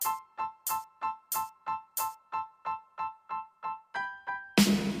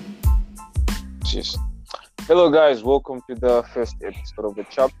yes. Hello, guys. Welcome to the first episode of the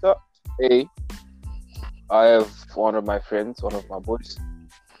chapter. Hey, I have one of my friends, one of my boys.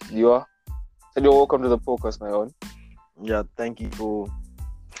 You are. So you're welcome to the podcast, my own. Yeah, thank you for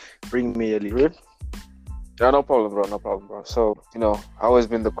bringing me early, Rip. Yeah, no problem, bro. No problem, bro. So, how has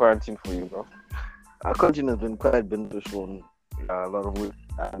been the quarantine for you, bro? Our country has been quite beneficial in a lot of ways,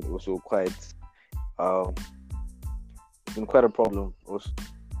 and also um, it's been quite a problem also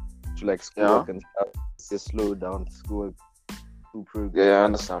to like Yeah. schoolwork and stuff. It's just slow down schoolwork, school Yeah, I progress.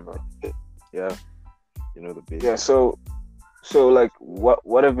 understand, bro. Yeah, the Yeah. basics. So, like,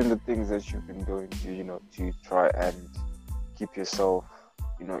 what have been the things that you've been going to, to try and keep yourself,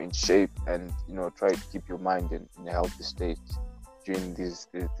 in shape and try to keep your mind in a healthy state during these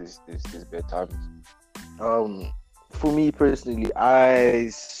bad times. Um, for me personally, I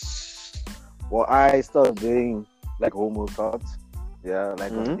started doing like home workouts. Yeah,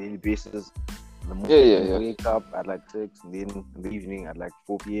 like on a daily basis. In the Yeah, yeah, morning, yeah. wake up at like 6, and then in the evening at like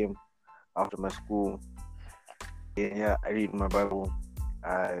 4 p.m. after my school. And yeah, I read my Bible.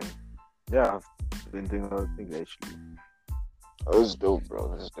 And yeah, I've been doing other things actually. Oh, that's dope,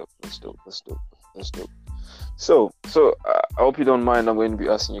 bro. That's dope. So I hope you don't mind. I'm going to be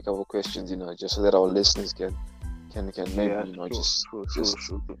asking you a couple of questions, just so that our listeners can maybe, Yeah, just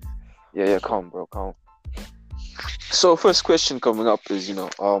sure. yeah, calm, bro, calm. So first question coming up is,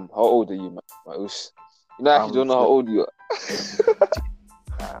 how old are you, my us? I actually don't know how old you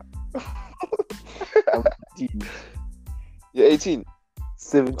uh, I'm 18. You're 18. That's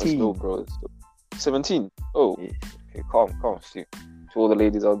 17. dope, bro. That's dope. 17. Oh, Yeah. okay, calm. See, to all the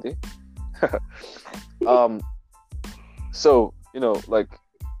ladies out there. So like,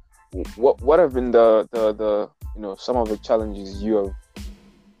 what have been the some of the challenges you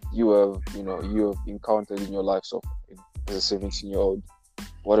have encountered in your life so far as a 17-year-old?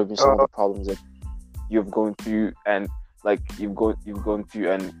 What have been some of the problems that you've gone through, and like you've gone through,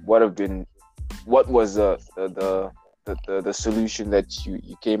 and what was the solution that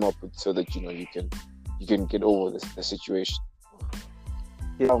you came up with so that you can get over the situation?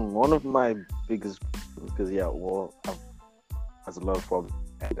 Yeah, one of my biggest, because I've has a lot of problems,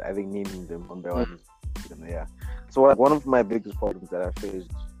 and I think naming them one by one. Yeah. So one of my biggest problems that I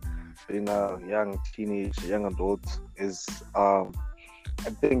faced being a young adult is I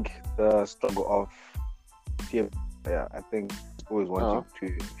think the struggle of peer. Yeah, I think always wanting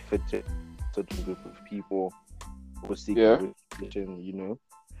to fit in a certain group of people who seek recognition,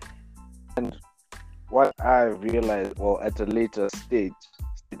 And what I realized, at a later stage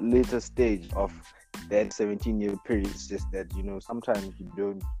of that 17-year period, is just that sometimes you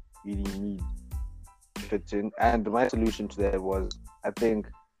don't really need to fit in. And my solution to that was, I think,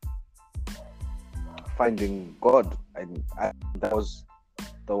 finding God, and that was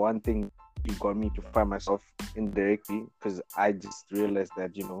the one thing that got me to find myself indirectly, because I just realized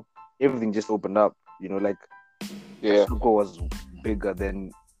that everything just opened up. Like the circle was bigger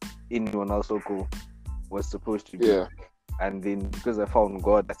than anyone else circle was supposed to be. Yeah. And then because I found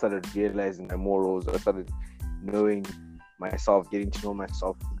God, I started realizing my morals. I started knowing myself, getting to know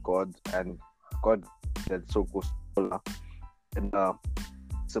myself with God, and God that so-called smaller and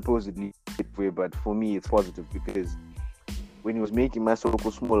supposedly way, but for me it's positive, because when he was making my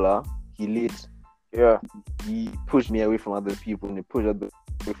circle smaller, he pushed me away from other people, and he pushed others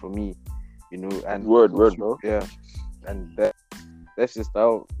away from me, and word, bro. Yeah, and that's just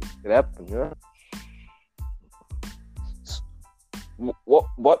how it happened. Yeah.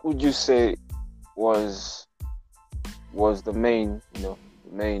 What would you say was the main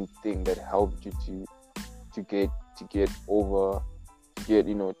thing that helped you to get over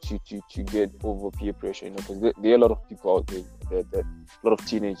peer pressure, because there are a lot of people out there that a lot of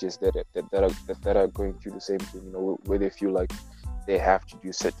teenagers that are going through the same thing, where they feel like they have to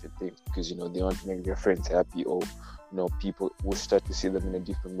do certain things because they want to make their friends happy, or people will start to see them in a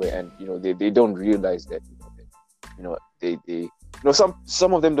different way, and they don't realize that they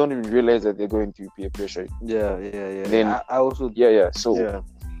some of them don't even realize that they're going through peer pressure. Yeah. Then I also so yeah.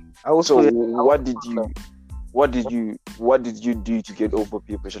 I also what did you do to get over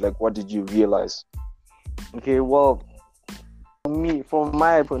peer pressure? Like, what did you realize? Okay, well, from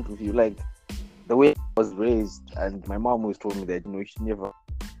my point of view, like the way I was raised, and my mom always told me that you should never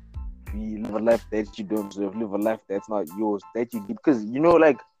live a life that you don't deserve, live a life that's not yours, that you get, because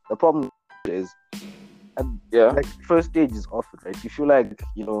like the problem is, like first stage is often, right? You feel like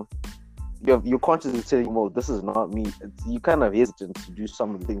your conscience is telling you, well, this is not me. You kind of hesitant to do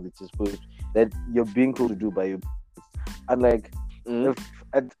some of the things that you're being told to do by your parents. And like if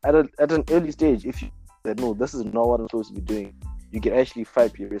at an early stage, if you said no, this is not what I'm supposed to be doing, you can actually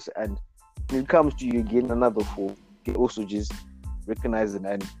fight peer pressure. And when it comes to you getting another four, you can also just recognize it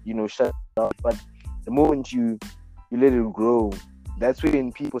and shut it down. But the moment you let it grow, that's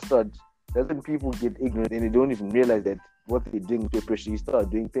when people get ignorant and they don't even realize that what they're doing peer pressure. You start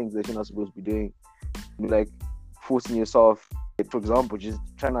doing things that you're not supposed to be doing, like forcing yourself. For example, just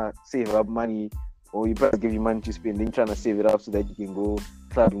trying to save up money, or your parents give you money to spend, then trying to save it up so that you can go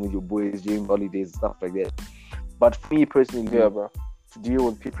clubbing with your boys during holidays and stuff like that. But for me personally, bro, to deal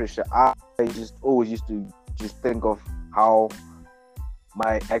with peer pressure, I just always used to just think of how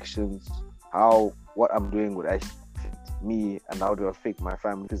my actions, how what I'm doing would actually affect me and how to affect my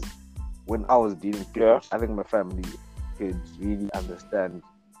family. Because when I was dealing with peer pressure, I think my family could really understand.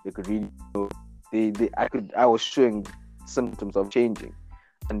 They could really I was showing symptoms of changing,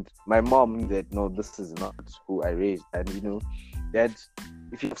 and my mom knew that no, this is not who I raised. And that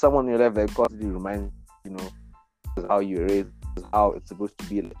if you have someone in your life that constantly reminds how you were raised, how it's supposed to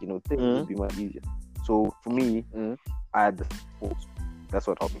be, like things would be much easier. So for me, I had the support. That's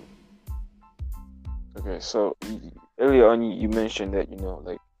what helped me. Okay, so earlier on you mentioned that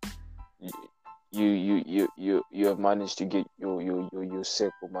like you have managed to get your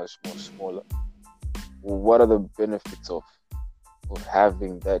circle much more smaller. Well, what are the benefits of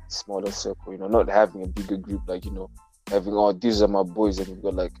having that smaller circle? Not having a bigger group, like having these are my boys, and you've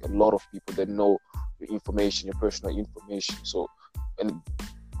got like a lot of people that know your information, your personal information. So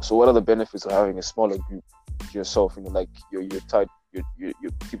what are the benefits of having a smaller group to yourself? Like your tight,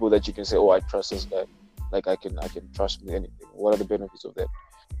 your people that you can say, oh, I trust this guy. Like I can trust me anything. What are the benefits of that?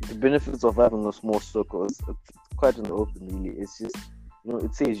 The benefits of having a small circle is it's quite an open, really. It's just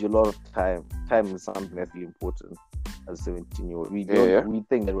it saves you a lot of time. Time is something that's really important as a 17-year-old. We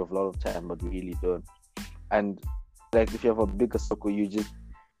think that we have a lot of time, but we really don't. And like if you have a bigger circle, you just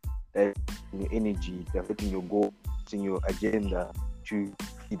your energy, you're hitting your goals, in your agenda to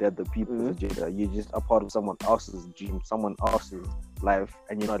feed other people's agenda. You're just a part of someone else's dream, someone else's life,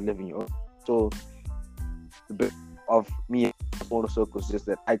 and you're not living your own. So the bit of me smaller circles is just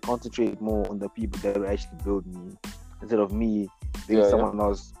that I concentrate more on the people that will actually build me instead of me being someone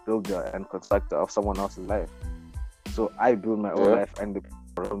else's builder and constructor of someone else's life. So I build my own life, and the people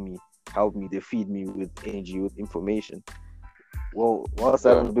around me help me. They feed me with energy, with information. Well, whilst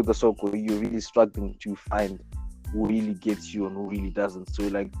having a bigger circle, you're really struggling to find who really gets you and who really doesn't. So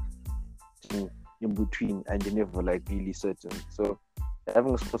like in between, and you're never like really certain. So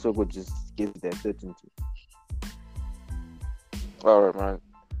having a small circle just gives that certainty. All right, man.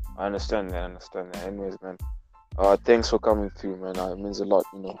 I understand that. Anyways, man. Thanks for coming through, man. It means a lot,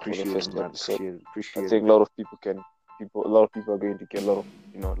 Appreciate for the first it, man. episode. Appreciate I think a lot of people are going to get a lot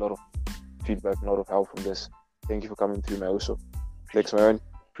of feedback, a lot of help from this. Thank you for coming through, man. Also, thanks, man.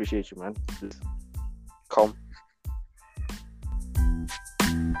 Appreciate you, man. Calm.